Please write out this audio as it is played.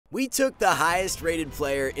We took the highest rated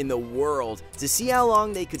player in the world to see how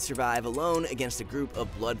long they could survive alone against a group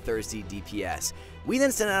of bloodthirsty DPS. We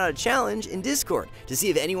then sent out a challenge in Discord to see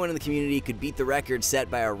if anyone in the community could beat the record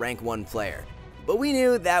set by a rank 1 player. But we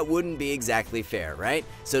knew that wouldn't be exactly fair, right?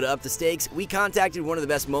 So to up the stakes, we contacted one of the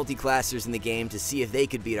best multi-classers in the game to see if they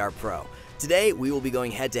could beat our pro. Today, we will be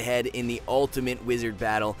going head-to-head in the ultimate wizard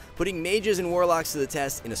battle, putting mages and warlocks to the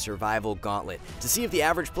test in a survival gauntlet to see if the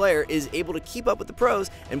average player is able to keep up with the pros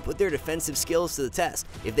and put their defensive skills to the test.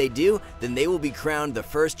 If they do, then they will be crowned the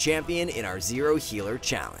first champion in our Zero Healer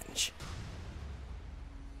Challenge.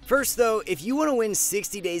 First though, if you want to win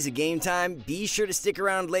 60 days of game time, be sure to stick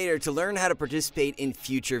around later to learn how to participate in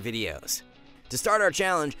future videos. To start our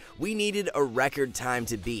challenge, we needed a record time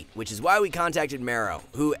to beat, which is why we contacted Marrow,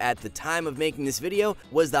 who at the time of making this video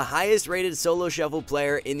was the highest rated solo shuffle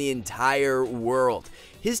player in the entire world.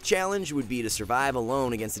 His challenge would be to survive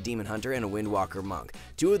alone against a Demon Hunter and a Windwalker Monk,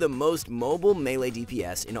 two of the most mobile melee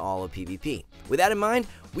DPS in all of PvP. With that in mind,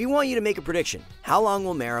 we want you to make a prediction. How long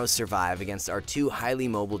will Marrow survive against our two highly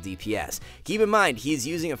mobile DPS? Keep in mind, he is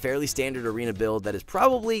using a fairly standard arena build that is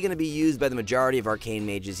probably going to be used by the majority of arcane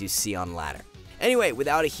mages you see on ladder. Anyway,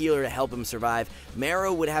 without a healer to help him survive,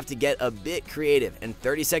 Marrow would have to get a bit creative, and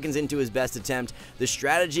 30 seconds into his best attempt, the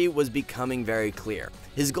strategy was becoming very clear.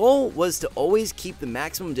 His goal was to always keep the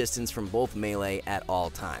maximum distance from both melee at all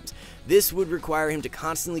times. This would require him to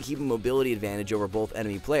constantly keep a mobility advantage over both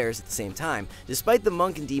enemy players at the same time, despite the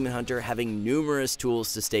Monk and Demon Hunter having numerous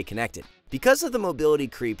tools to stay connected. Because of the mobility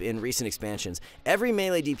creep in recent expansions, every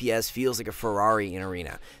melee DPS feels like a Ferrari in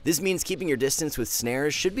Arena. This means keeping your distance with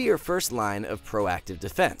snares should be your first line of proactive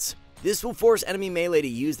defense. This will force enemy melee to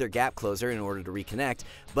use their gap closer in order to reconnect,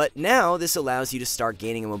 but now this allows you to start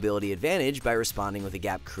gaining a mobility advantage by responding with a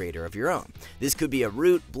gap creator of your own. This could be a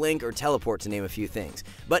root, blink, or teleport to name a few things.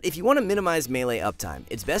 But if you want to minimize melee uptime,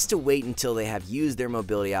 it's best to wait until they have used their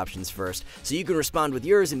mobility options first, so you can respond with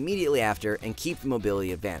yours immediately after and keep the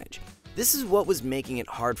mobility advantage. This is what was making it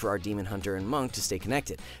hard for our Demon Hunter and Monk to stay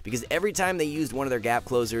connected, because every time they used one of their gap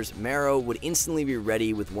closers, Marrow would instantly be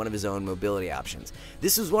ready with one of his own mobility options.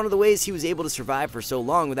 This was one of the ways he was able to survive for so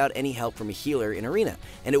long without any help from a healer in Arena,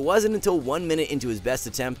 and it wasn't until 1 minute into his best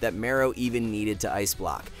attempt that Marrow even needed to ice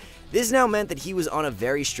block. This now meant that he was on a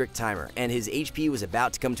very strict timer, and his HP was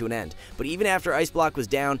about to come to an end, but even after Ice Block was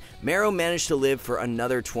down, Marrow managed to live for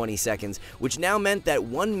another 20 seconds, which now meant that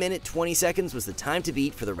 1 minute 20 seconds was the time to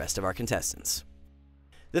beat for the rest of our contestants.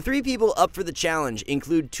 The three people up for the challenge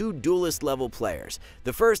include two duelist level players.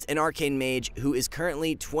 The first, an arcane mage who is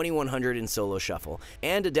currently 2100 in solo shuffle,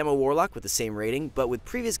 and a demo warlock with the same rating but with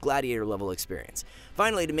previous gladiator level experience.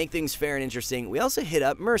 Finally, to make things fair and interesting, we also hit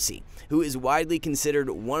up Mercy, who is widely considered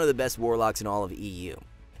one of the best warlocks in all of EU.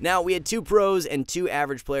 Now, we had two pros and two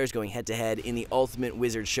average players going head-to-head in the Ultimate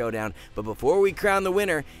Wizard Showdown, but before we crown the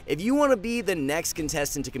winner, if you want to be the next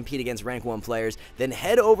contestant to compete against Rank 1 players, then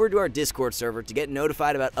head over to our Discord server to get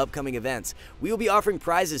notified about upcoming events. We will be offering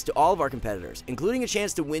prizes to all of our competitors, including a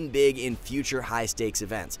chance to win big in future high-stakes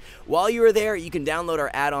events. While you are there, you can download our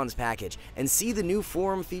add-ons package and see the new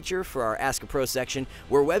forum feature for our Ask a Pro section,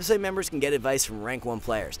 where website members can get advice from Rank 1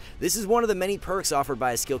 players. This is one of the many perks offered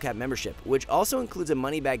by a skill cap membership, which also includes a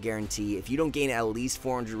money-back guarantee if you don't gain at least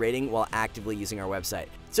 400 rating while actively using our website.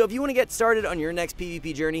 So if you want to get started on your next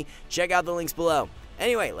PvP journey, check out the links below.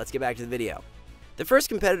 Anyway, let's get back to the video. The first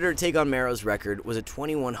competitor to take on Marrow's record was a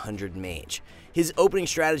 2100 mage. His opening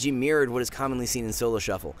strategy mirrored what is commonly seen in solo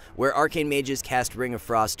shuffle, where arcane mages cast Ring of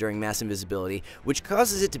Frost during mass invisibility, which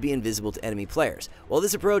causes it to be invisible to enemy players. While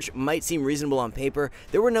this approach might seem reasonable on paper,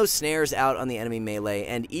 there were no snares out on the enemy melee,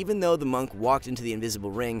 and even though the monk walked into the invisible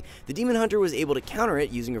ring, the Demon Hunter was able to counter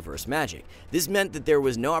it using reverse magic. This meant that there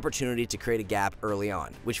was no opportunity to create a gap early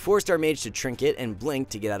on, which forced our mage to trinket and blink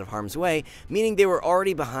to get out of harm's way, meaning they were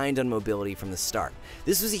already behind on mobility from the start.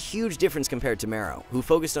 This was a huge difference compared to Marrow, who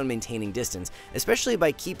focused on maintaining distance, especially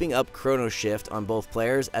by keeping up Chrono Shift on both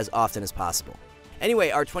players as often as possible.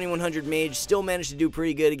 Anyway, our 2100 mage still managed to do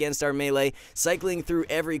pretty good against our melee, cycling through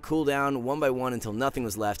every cooldown one by one until nothing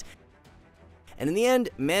was left, and in the end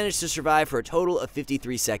managed to survive for a total of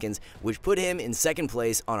 53 seconds, which put him in second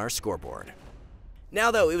place on our scoreboard. Now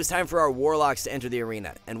though, it was time for our warlocks to enter the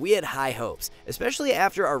arena, and we had high hopes, especially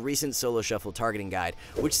after our recent solo shuffle targeting guide,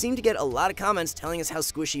 which seemed to get a lot of comments telling us how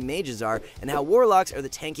squishy mages are and how warlocks are the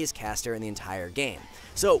tankiest caster in the entire game.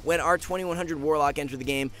 So when our 2100 warlock entered the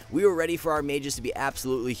game, we were ready for our mages to be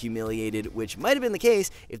absolutely humiliated, which might have been the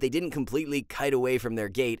case if they didn't completely kite away from their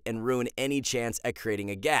gate and ruin any chance at creating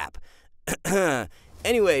a gap.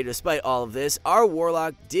 Anyway, despite all of this, our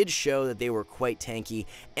warlock did show that they were quite tanky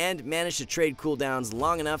and managed to trade cooldowns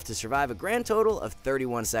long enough to survive a grand total of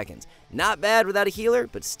 31 seconds. Not bad without a healer,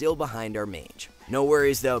 but still behind our mage. No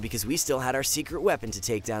worries though, because we still had our secret weapon to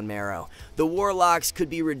take down Marrow. The warlocks could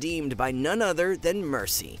be redeemed by none other than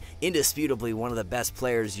Mercy, indisputably one of the best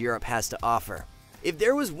players Europe has to offer. If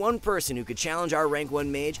there was one person who could challenge our rank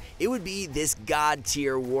 1 mage, it would be this god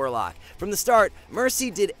tier warlock. From the start, Mercy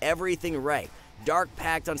did everything right. Dark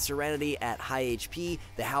Pact on Serenity at high HP,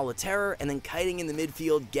 the Howl of Terror, and then kiting in the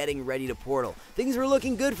midfield getting ready to portal. Things were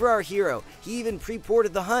looking good for our hero. He even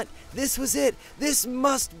pre-ported the hunt. This was it. This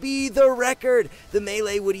must be the record. The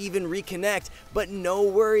melee would even reconnect, but no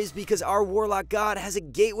worries because our warlock god has a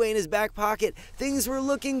gateway in his back pocket. Things were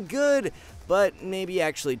looking good, but maybe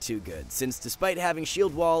actually too good, since despite having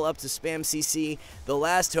shield wall up to spam CC, the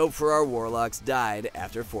last hope for our warlocks died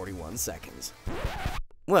after 41 seconds.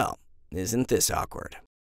 Well, isn't this awkward?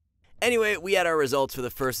 Anyway, we had our results for the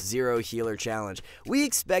first Zero Healer Challenge. We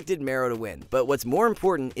expected Marrow to win, but what's more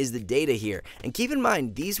important is the data here, and keep in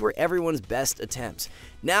mind, these were everyone's best attempts.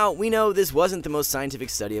 Now, we know this wasn't the most scientific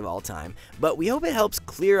study of all time, but we hope it helps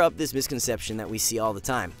clear up this misconception that we see all the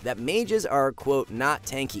time, that mages are, quote, not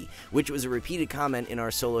tanky, which was a repeated comment in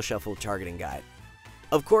our solo shuffle targeting guide.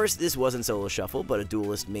 Of course, this wasn't solo shuffle, but a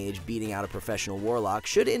duelist mage beating out a professional warlock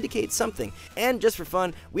should indicate something. And just for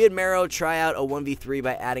fun, we had Marrow try out a 1v3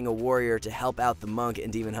 by adding a warrior to help out the monk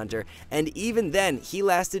and demon hunter, and even then, he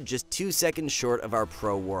lasted just 2 seconds short of our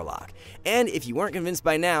pro warlock. And if you weren't convinced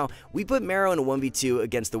by now, we put Marrow in a 1v2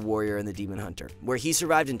 against the warrior and the demon hunter, where he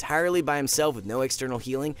survived entirely by himself with no external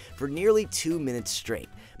healing for nearly 2 minutes straight.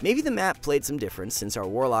 Maybe the map played some difference since our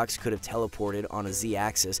warlocks could have teleported on a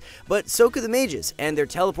Z-axis, but so could the mages, and their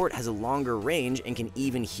teleport has a longer range and can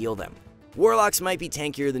even heal them. Warlocks might be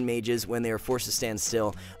tankier than mages when they are forced to stand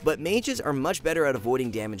still, but mages are much better at avoiding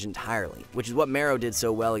damage entirely, which is what Marrow did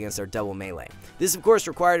so well against our double melee. This of course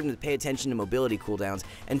required him to pay attention to mobility cooldowns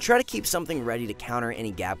and try to keep something ready to counter any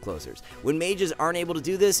gap closers. When mages aren't able to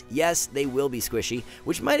do this, yes, they will be squishy,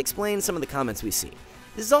 which might explain some of the comments we see.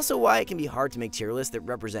 This is also why it can be hard to make tier lists that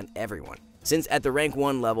represent everyone. Since at the rank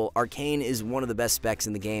 1 level, Arcane is one of the best specs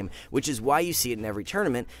in the game, which is why you see it in every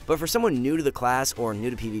tournament, but for someone new to the class or new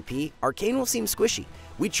to PvP, Arcane will seem squishy.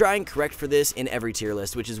 We try and correct for this in every tier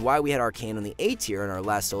list, which is why we had Arcane on the A tier in our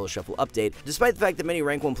last solo shuffle update, despite the fact that many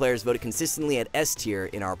rank 1 players voted consistently at S tier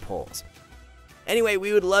in our polls. Anyway,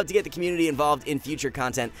 we would love to get the community involved in future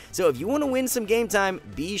content, so if you want to win some game time,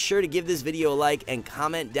 be sure to give this video a like and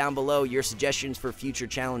comment down below your suggestions for future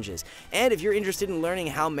challenges. And if you're interested in learning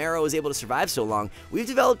how Marrow is able to survive so long, we've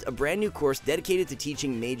developed a brand new course dedicated to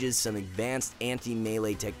teaching mages some advanced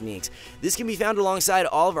anti-melee techniques. This can be found alongside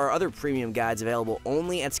all of our other premium guides available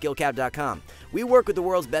only at skillcap.com. We work with the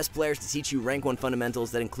world's best players to teach you rank 1 fundamentals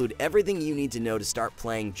that include everything you need to know to start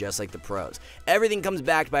playing just like the pros. Everything comes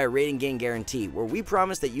backed by a rating gain guarantee, where we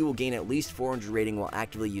promise that you will gain at least 400 rating while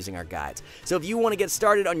actively using our guides. So if you want to get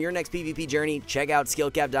started on your next PvP journey, check out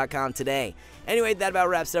skillcap.com today. Anyway, that about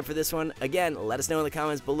wraps it up for this one. Again, let us know in the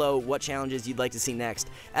comments below what challenges you'd like to see next.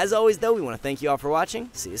 As always though, we want to thank you all for watching.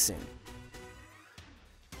 See you soon.